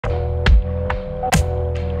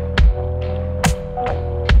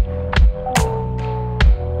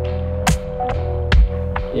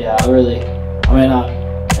Yeah,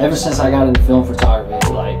 ever since I got into film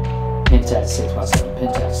photography, like Pentax 6x7,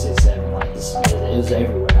 Pentax 6.7, like it was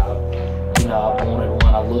everywhere. I wanted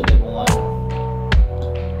one, I looked at one.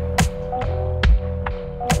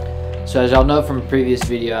 So as y'all know from a previous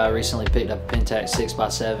video, I recently picked up a Pentax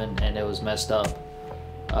 6x7 and it was messed up.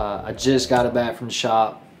 I just got it back from the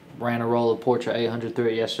shop, ran a roll of Portrait 800 through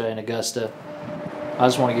it yesterday in Augusta. I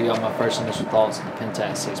just want to give y'all my first initial thoughts on the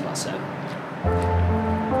Pentax 6x7.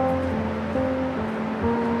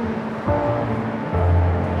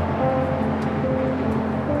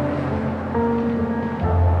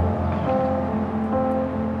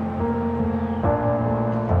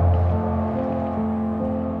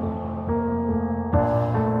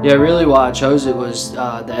 Yeah, really why I chose it was the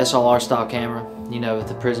SLR style camera, with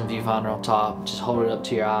the prism viewfinder on top. Just hold it up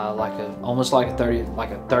to your eye almost like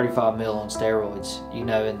a 35 mil on steroids,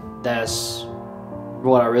 and that's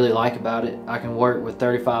what I really like about it. I can work with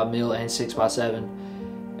 35 mil and 6x7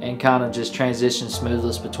 and kind of just transition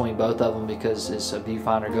smoothness between both of them because it's a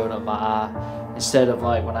viewfinder going up my eye. Instead of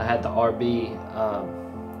like when I had the RB,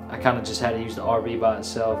 I kind of just had to use the RB by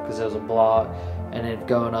itself because it was a block, and then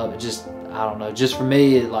going up, it just, I don't know, just for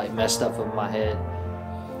me, it like messed up with my head.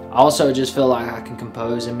 I also just feel like I can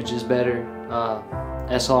compose images better.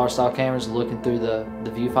 SLR style cameras looking through the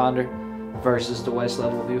viewfinder versus the waist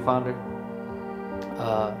level viewfinder.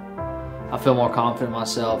 I feel more confident in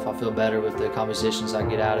myself. I feel better with the compositions I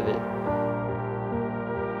get out of it.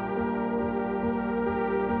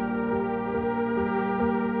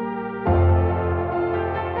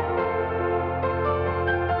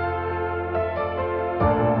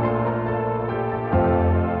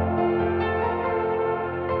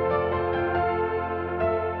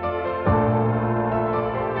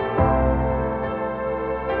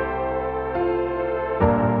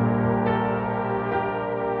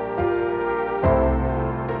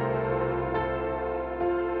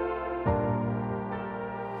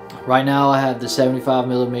 Right now I have the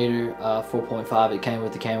 75mm 4.5. It came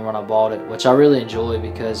with the camera when I bought it, which I really enjoy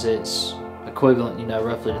because it's equivalent,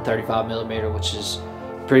 roughly to 35mm, which is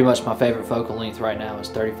pretty much my favorite focal length right now is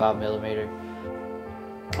 35mm.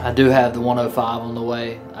 I do have the 105 on the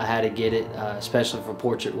way. I had to get it, especially for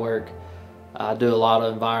portrait work. I do a lot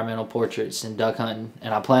of environmental portraits and duck hunting,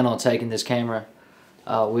 and I plan on taking this camera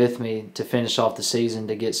with me to finish off the season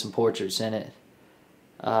to get some portraits in it.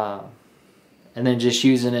 And then just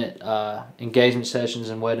using it engagement sessions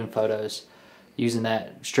and wedding photos, using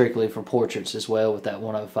that strictly for portraits as well with that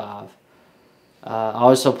 105. I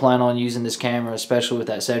also plan on using this camera, especially with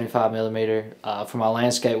that 75mm, for my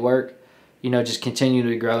landscape work. Just continue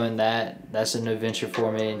to grow in that. That's a new venture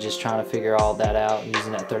for me, and just trying to figure all that out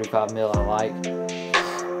using that 35mm I like.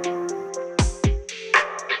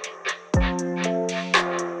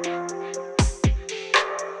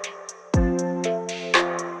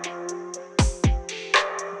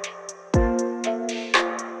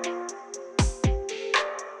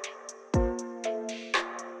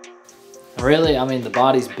 Really, the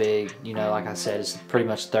body's big, like I said, it's pretty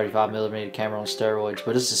much a 35mm camera on steroids,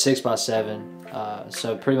 but it's a 6x7,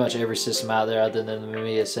 so pretty much every system out there other than the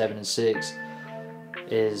Mamiya 7 and 6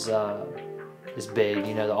 is big.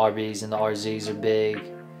 The RBs and the RZs are big.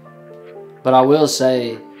 But I will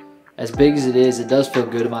say, as big as it is, it does feel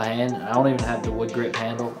good in my hand. I don't even have the wood grip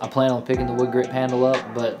handle. I plan on picking the wood grip handle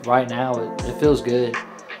up, but right now it feels good.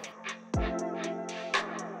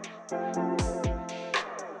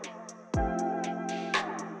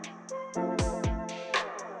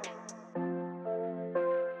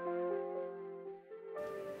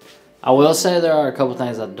 I will say there are a couple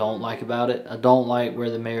things I don't like about it. I don't like where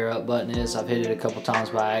the mirror up button is. I've hit it a couple times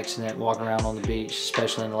by accident walking around on the beach,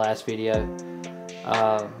 especially in the last video.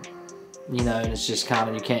 And it's just kind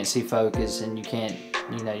of, you can't see focus, and you can't,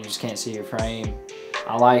 you just can't see your frame.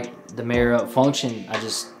 I like the mirror up function. I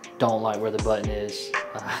just don't like where the button is,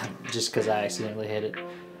 just because I accidentally hit it.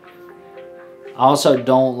 I also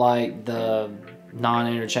don't like the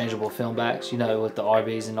non-interchangeable film backs. With the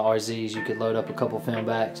RBs and the RZs, you could load up a couple film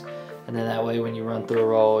backs, and then that way when you run through a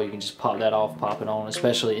roll, you can just pop that off, pop it on,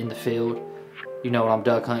 especially in the field. When I'm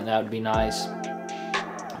duck hunting, that would be nice.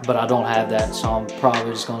 But I don't have that, so I'm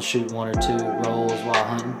probably just going to shoot 1 or 2 rolls while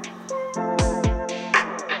hunting.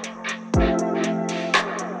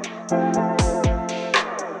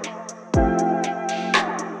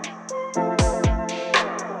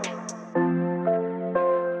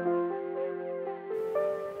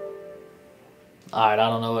 Alright, I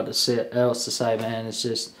don't know what else to say, man. It's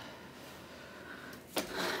just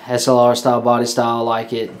SLR style, body style, I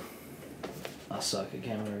like it. I suck at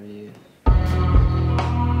camera review.